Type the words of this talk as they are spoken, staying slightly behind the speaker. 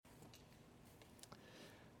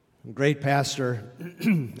A great pastor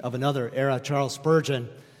of another era, Charles Spurgeon,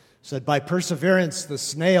 said, "By perseverance the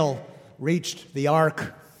snail reached the ark."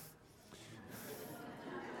 Can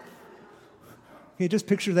you just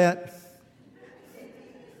picture that?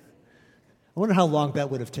 I wonder how long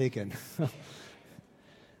that would have taken.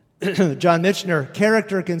 John Michener,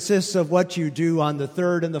 character consists of what you do on the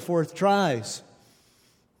third and the fourth tries.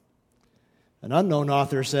 An unknown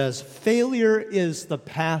author says, failure is the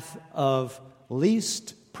path of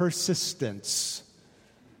least persistence.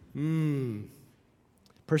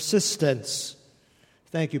 Persistence.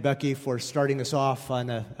 Thank you, Becky, for starting us off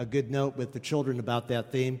on a good note with the children about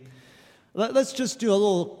that theme. Let's just do a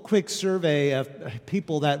little quick survey of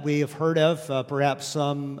people that we have heard of, perhaps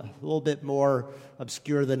some a little bit more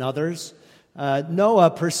obscure than others.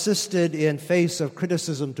 Noah persisted in face of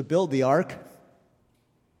criticism to build the ark.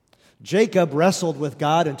 Jacob wrestled with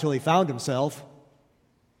God until he found himself.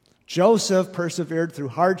 Joseph persevered through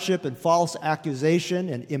hardship and false accusation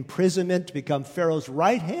and imprisonment to become Pharaoh's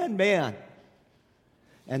right-hand man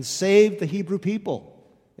and saved the Hebrew people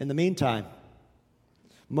in the meantime.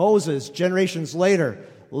 Moses, generations later,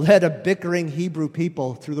 led a bickering Hebrew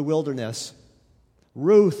people through the wilderness.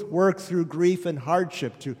 Ruth worked through grief and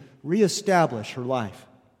hardship to reestablish her life.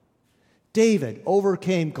 David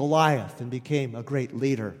overcame Goliath and became a great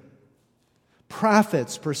leader.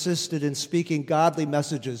 Prophets persisted in speaking godly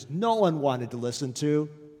messages no one wanted to listen to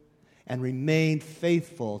and remained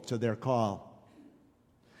faithful to their call.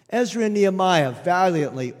 Ezra and Nehemiah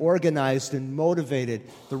valiantly organized and motivated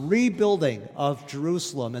the rebuilding of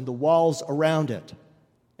Jerusalem and the walls around it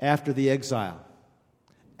after the exile.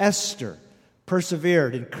 Esther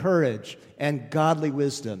persevered in courage and godly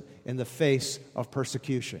wisdom in the face of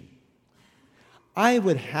persecution. I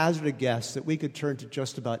would hazard a guess that we could turn to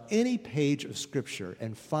just about any page of Scripture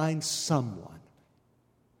and find someone,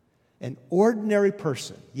 an ordinary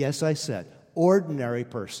person, yes, I said, ordinary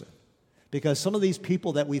person, because some of these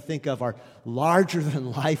people that we think of are larger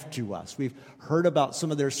than life to us. We've heard about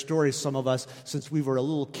some of their stories, some of us, since we were a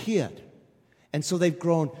little kid. And so they've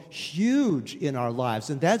grown huge in our lives,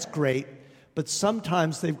 and that's great, but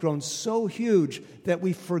sometimes they've grown so huge that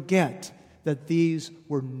we forget that these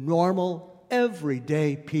were normal,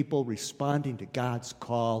 everyday people responding to God's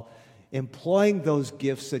call, employing those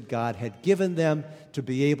gifts that God had given them to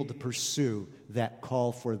be able to pursue that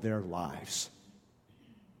call for their lives.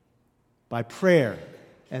 By prayer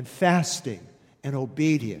and fasting and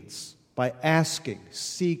obedience, by asking,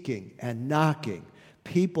 seeking, and knocking,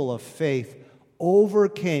 people of faith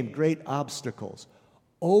overcame great obstacles,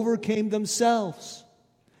 overcame themselves,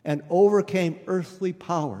 and overcame earthly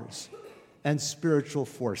powers and spiritual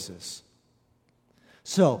forces.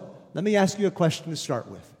 So, let me ask you a question to start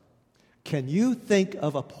with. Can you think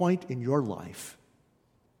of a point in your life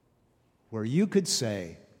where you could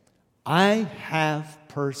say, I have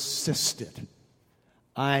persisted.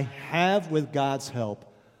 I have, with God's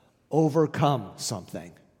help, overcome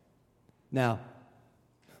something? Now,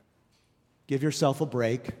 give yourself a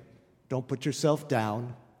break. Don't put yourself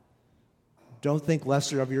down. Don't think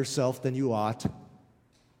lesser of yourself than you ought.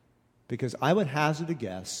 Because I would hazard a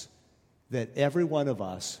guess that every one of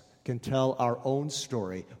us can tell our own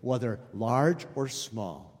story, whether large or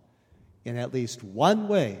small, in at least one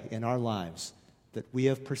way in our lives that we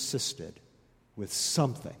have persisted with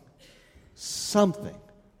something,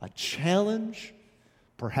 a challenge,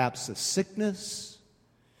 perhaps a sickness,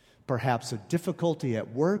 perhaps a difficulty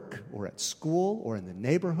at work or at school or in the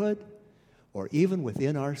neighborhood or even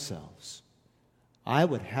within ourselves. I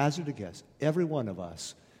would hazard a guess every one of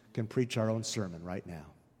us can preach our own sermon right now.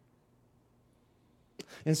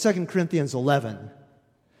 In 2 Corinthians 11,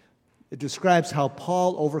 it describes how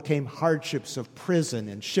Paul overcame hardships of prison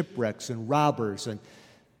and shipwrecks and robbers and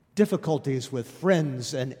difficulties with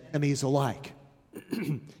friends and enemies alike.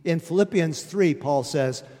 In Philippians 3, Paul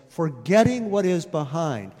says, forgetting what is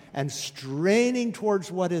behind and straining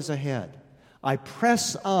towards what is ahead, I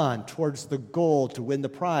press on towards the goal to win the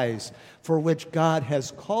prize for which God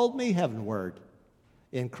has called me heavenward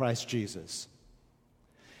in Christ Jesus.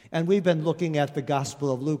 And we've been looking at the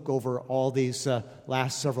Gospel of Luke over all these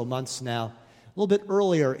last several months now. A little bit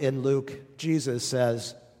earlier in Luke, Jesus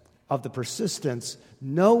says of the persistence,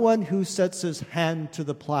 no one who sets his hand to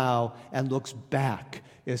the plow and looks back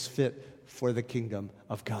is fit for the kingdom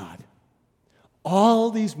of God.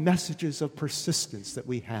 All these messages of persistence that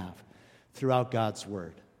we have throughout God's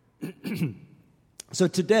Word. So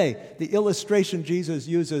today, the illustration Jesus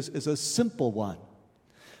uses is a simple one,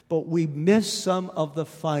 but we miss some of the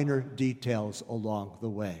finer details along the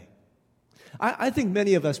way. I think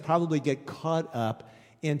many of us probably get caught up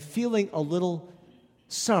in feeling a little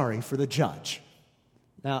sorry for the judge.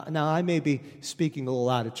 Now, I may be speaking a little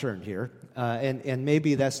out of turn here, and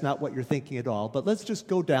maybe that's not what you're thinking at all, but let's just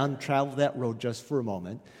go down and travel that road just for a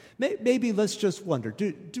moment. Maybe let's just wonder,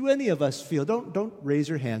 do any of us feel, don't raise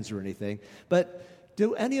your hands or anything, but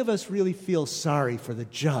do any of us really feel sorry for the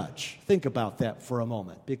judge? Think about that for a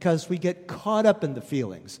moment, because we get caught up in the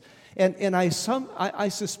feelings. And I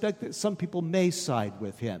suspect that some people may side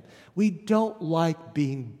with him. We don't like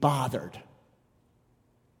being bothered.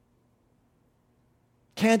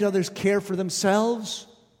 Can't others care for themselves?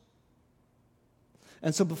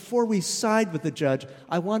 And so before we side with the judge,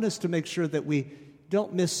 I want us to make sure that we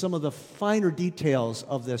don't miss some of the finer details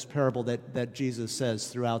of this parable that Jesus says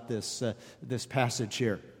throughout this passage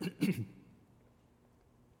here.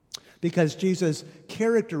 Because Jesus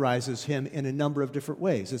characterizes him in a number of different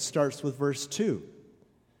ways. It starts with verse 2.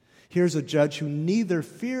 Here's a judge who neither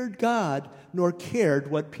feared God nor cared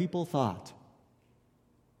what people thought.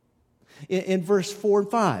 In verse 4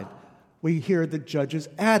 and 5, we hear the judge's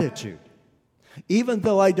attitude. Even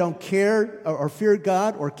though I don't care or fear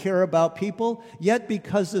God or care about people, yet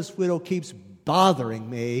because this widow keeps bothering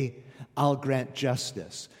me, I'll grant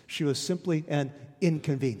justice. She was simply an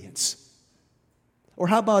inconvenience. Or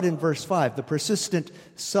how about in verse 5, the persistent,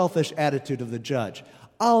 selfish attitude of the judge?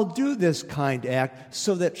 I'll do this kind act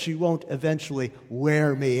so that she won't eventually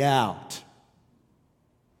wear me out.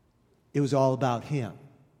 It was all about him.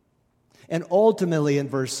 And ultimately, in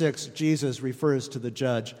verse 6, Jesus refers to the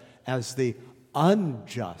judge as the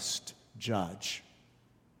unjust judge.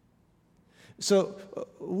 So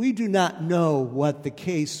we do not know what the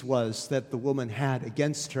case was that the woman had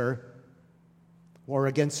against her, or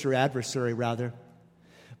against her adversary, rather,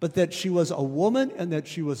 but that she was a woman and that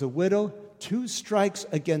she was a widow, 2 strikes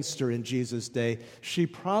against her in Jesus' day, she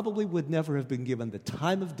probably would never have been given the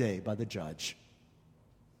time of day by the judge.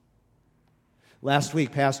 Last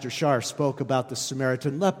week, Pastor Shar spoke about the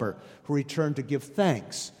Samaritan leper who returned to give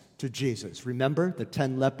thanks to Jesus. Remember, the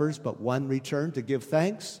 10 lepers, but 1 returned to give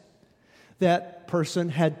thanks? That person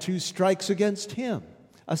had 2 strikes against him,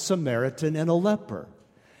 a Samaritan and a leper,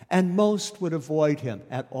 and most would avoid him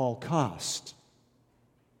at all cost.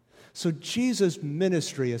 So Jesus'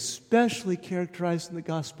 ministry, especially characterized in the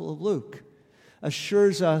Gospel of Luke,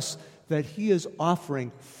 assures us that he is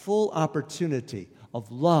offering full opportunity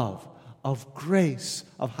of love, of grace,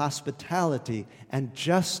 of hospitality, and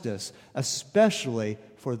justice, especially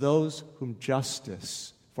for those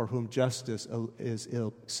for whom justice is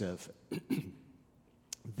elusive.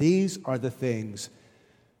 These are the things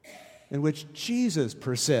in which Jesus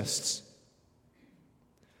persists.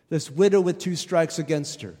 This widow with 2 strikes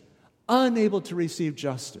against her, unable to receive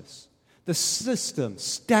justice, the system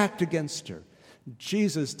stacked against her.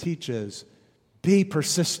 Jesus teaches, be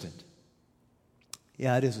persistent.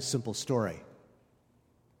 Yeah, it is a simple story.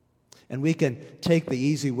 And we can take the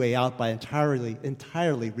easy way out by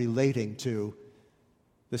entirely relating to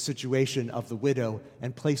the situation of the widow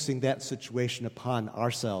and placing that situation upon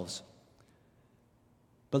ourselves.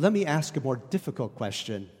 But let me ask a more difficult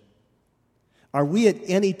question. Are we at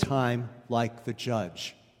any time like the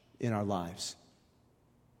judge in our lives?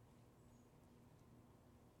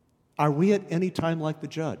 Are we at any time like the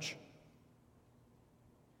judge?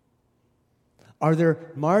 Are there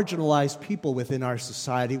marginalized people within our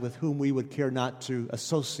society with whom we would care not to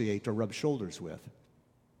associate or rub shoulders with?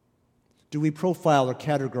 Do we profile or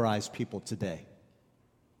categorize people today?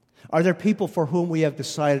 Are there people for whom we have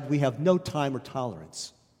decided we have no time or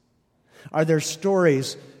tolerance? Are there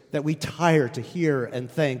stories that we tire to hear and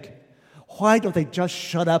think, why don't they just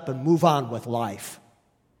shut up and move on with life?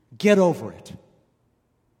 Get over it.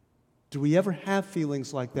 Do we ever have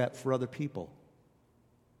feelings like that for other people?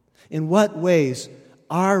 In what ways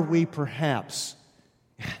are we perhaps,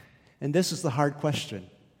 and this is the hard question,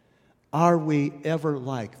 are we ever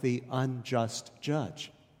like the unjust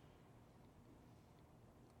judge?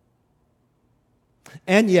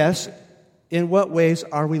 And yes, in what ways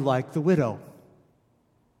are we like the widow?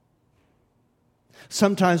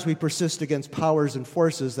 Sometimes we persist against powers and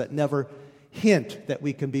forces that never hint that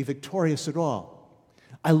we can be victorious at all.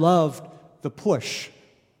 I loved the push,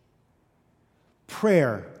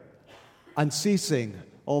 prayer, unceasing.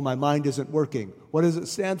 Oh, my mind isn't working. What does it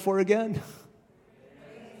stand for again?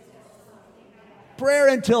 Prayer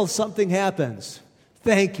until something happens.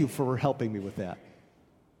 Thank you for helping me with that.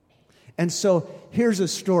 And so here's a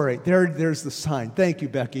story. There's the sign. Thank you,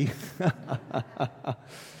 Becky.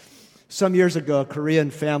 Some years ago, a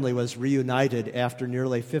Korean family was reunited after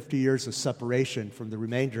nearly 50 years of separation from the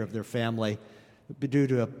remainder of their family due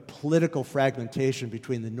to a political fragmentation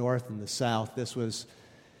between the North and the South. This was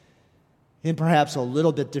in perhaps a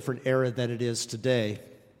little bit different era than it is today.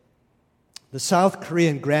 The South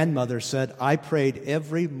Korean grandmother said, "I prayed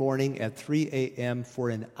every morning at 3 a.m. for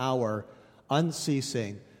an hour,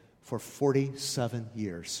 unceasing, for 47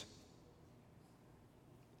 years.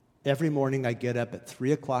 Every morning I get up at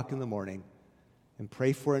 3 o'clock in the morning and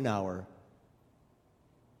pray for an hour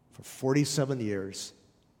for 47 years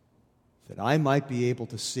that I might be able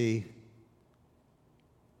to see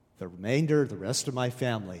the rest of my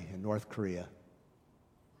family in North Korea."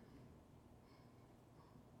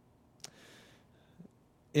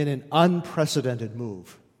 In an unprecedented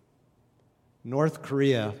move, North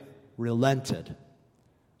Korea relented,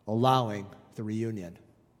 allowing the reunion.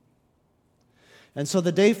 And so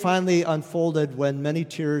the day finally unfolded when many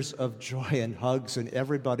tears of joy and hugs, and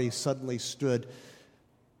everybody suddenly stood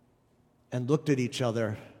and looked at each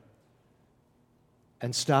other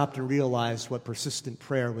and stopped and realized what persistent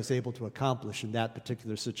prayer was able to accomplish in that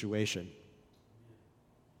particular situation.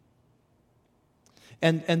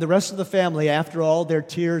 And the rest of the family, after all their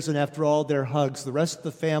tears and after all their hugs, the rest of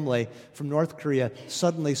the family from North Korea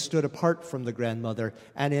suddenly stood apart from the grandmother,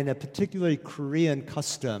 and in a particularly Korean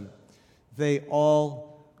custom, they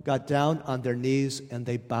all got down on their knees and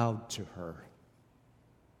they bowed to her.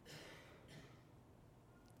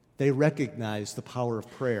 They recognized the power of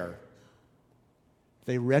prayer.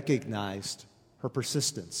 They recognized her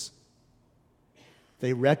persistence.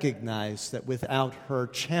 They recognized that without her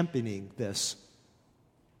championing this,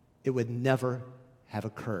 it would never have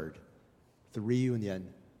occurred, the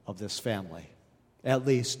reunion of this family, at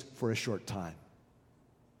least for a short time.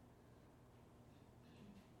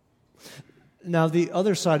 Now, the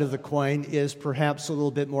other side of the coin is perhaps a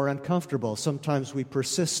little bit more uncomfortable. Sometimes we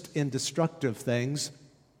persist in destructive things,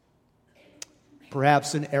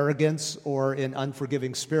 perhaps in arrogance or in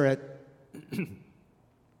unforgiving spirit.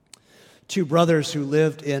 Two brothers who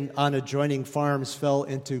lived on adjoining farms fell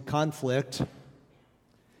into conflict.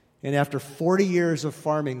 And after 40 years of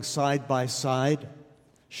farming side by side,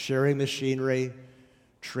 sharing machinery,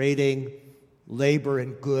 trading labor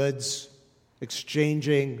and goods,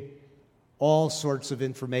 exchanging all sorts of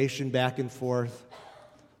information back and forth,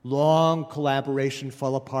 long collaboration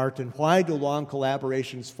fell apart. And why do long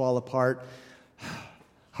collaborations fall apart?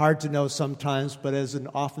 Hard to know sometimes, but as is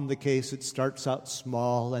often the case, it starts out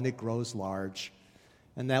small and it grows large.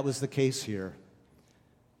 And that was the case here.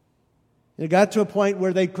 It got to a point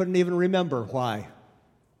where they couldn't even remember why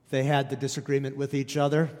they had the disagreement with each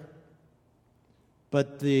other.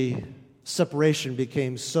 But the separation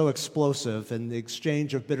became so explosive, and the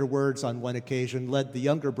exchange of bitter words on one occasion led the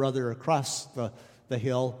younger brother across the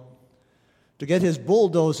hill to get his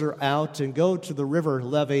bulldozer out and go to the river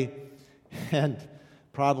levee, and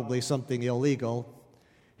probably something illegal,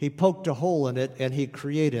 he poked a hole in it and he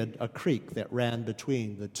created a creek that ran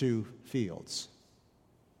between the two fields.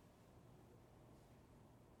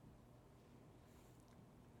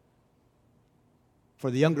 For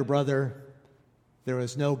the younger brother, there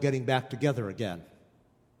was no getting back together again.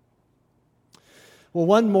 Well,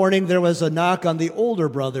 one morning there was a knock on the older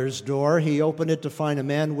brother's door. He opened it to find a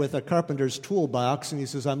man with a carpenter's toolbox, and he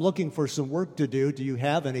says, "I'm looking for some work to do. Do you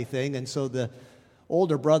have anything?" And so the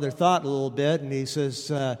older brother thought a little bit, and he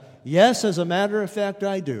says, "Yes, as a matter of fact,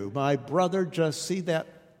 I do. My brother, just see that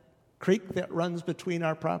creek that runs between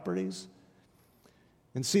our properties?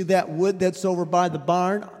 And see that wood that's over by the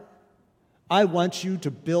barn? I want you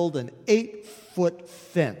to build an 8-foot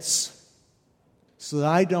fence so that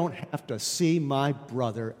I don't have to see my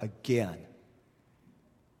brother again."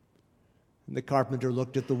 And the carpenter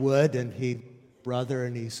looked at the wood and he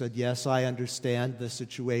said, "Yes, I understand the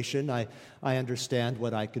situation. I understand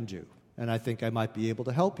what I can do, and I think I might be able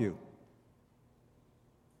to help you."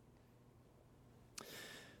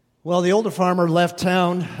 Well, the older farmer left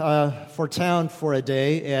town for a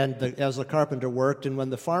day, and as the carpenter worked, and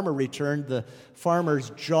when the farmer returned, the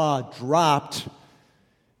farmer's jaw dropped,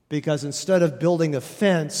 because instead of building a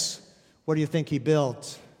fence, what do you think he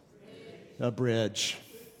built? A bridge.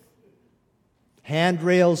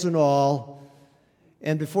 Handrails and all.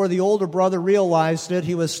 And before the older brother realized it,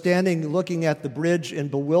 he was standing looking at the bridge in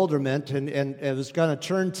bewilderment, and was going to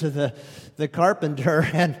turn to the carpenter,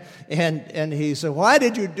 and he said, "Why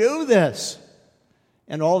did you do this?"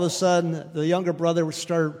 And all of a sudden, the younger brother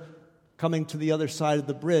started coming to the other side of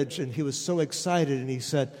the bridge, and he was so excited, and he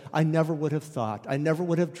said, I never would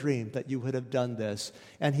have dreamed that you would have done this."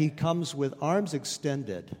 And he comes with arms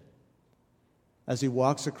extended as he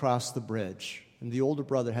walks across the bridge, and the older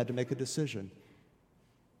brother had to make a decision.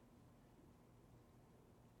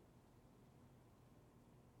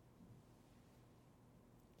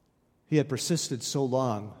 He had persisted so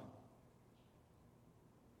long.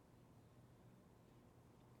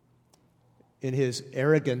 In his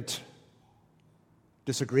arrogant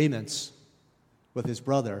disagreements with his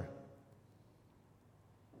brother.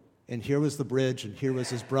 And here was the bridge, and here was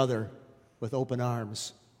his brother with open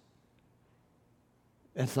arms.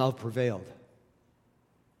 And love prevailed.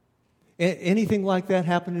 Anything like that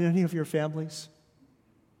happen in any of your families?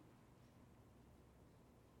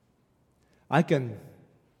 I can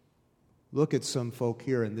look at some folk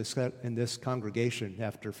here in this congregation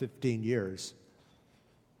after 15 years.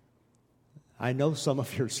 I know some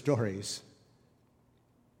of your stories.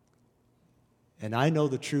 And I know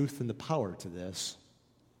the truth and the power to this.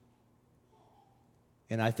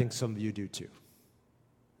 And I think some of you do too.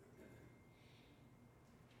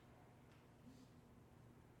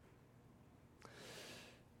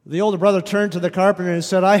 The older brother turned to the carpenter and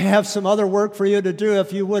said, "I have some other work for you to do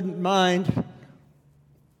if you wouldn't mind."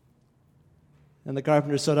 And the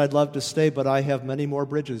carpenter said, "I'd love to stay, but I have many more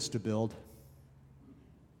bridges to build."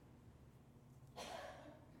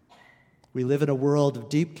 We live in a world of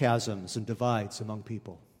deep chasms and divides among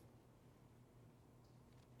people.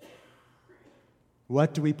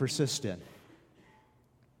 What do we persist in?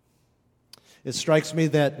 It strikes me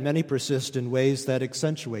that many persist in ways that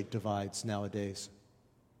accentuate divides nowadays.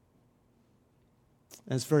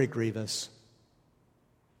 And it's very grievous.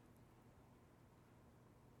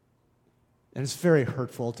 And it's very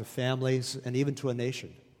hurtful to families and even to a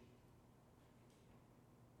nation.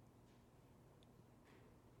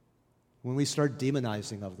 When we start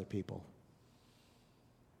demonizing other people.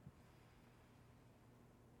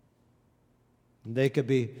 And they could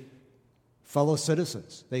be fellow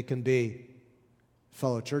citizens. They can be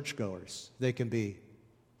fellow churchgoers. They can be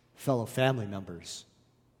fellow family members.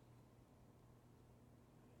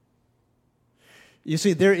 You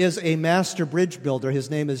see, there is a master bridge builder,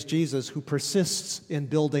 his name is Jesus, who persists in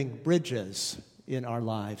building bridges in our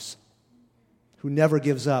lives, who never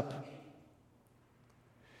gives up,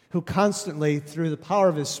 who constantly, through the power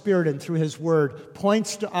of his Spirit and through his word,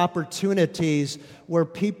 points to opportunities where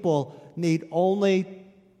people need only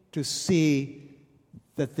to see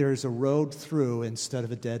that there's a road through instead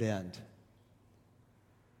of a dead end.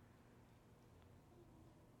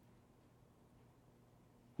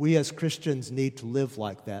 We as Christians need to live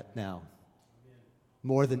like that now,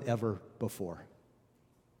 more than ever before.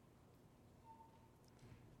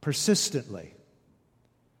 Persistently,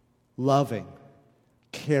 loving,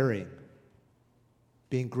 caring,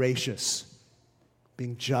 being gracious,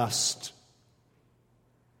 being just.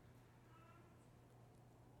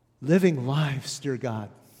 Living lives, dear God,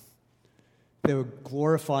 that would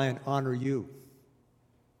glorify and honor you.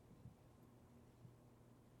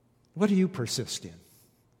 What do you persist in?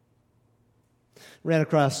 Ran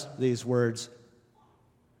across these words.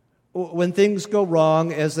 When things go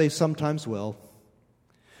wrong, as they sometimes will,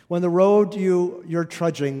 when the road you're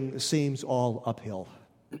trudging seems all uphill,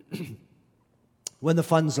 when the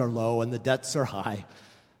funds are low and the debts are high,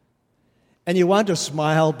 and you want to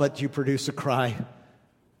smile but you produce a cry,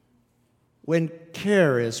 when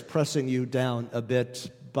care is pressing you down a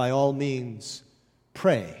bit, by all means,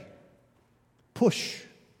 pray, push,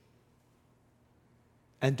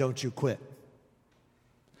 and don't you quit.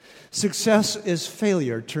 Success is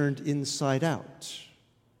failure turned inside out.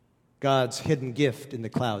 God's hidden gift in the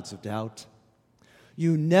clouds of doubt.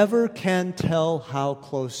 You never can tell how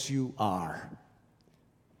close you are.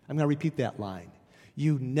 I'm going to repeat that line.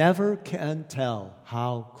 You never can tell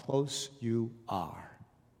how close you are.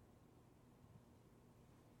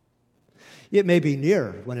 It may be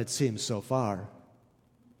near when it seems so far.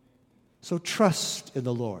 So trust in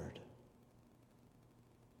the Lord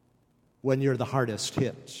when you're the hardest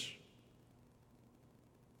hit.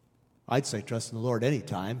 I'd say trust in the Lord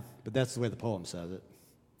anytime, but that's the way the poem says it.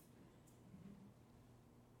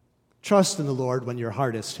 Trust in the Lord when you're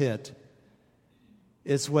hardest hit.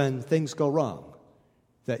 It's when things go wrong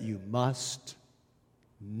that you must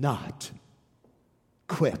not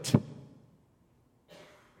quit.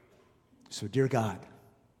 So, dear God,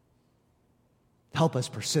 help us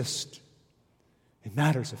persist in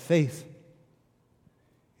matters of faith.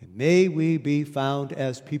 And may we be found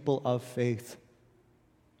as people of faith.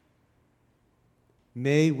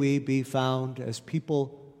 May we be found as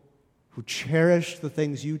people who cherish the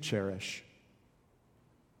things you cherish.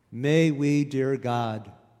 May we, dear God,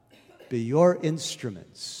 be your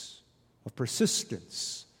instruments of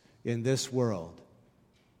persistence in this world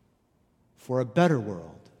for a better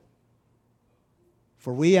world.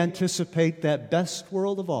 For we anticipate that best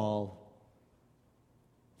world of all,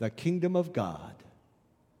 the kingdom of God,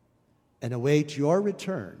 and await your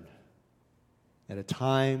return at a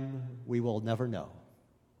time we will never know.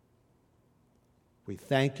 We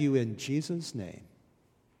thank you in Jesus' name.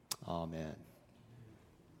 Amen.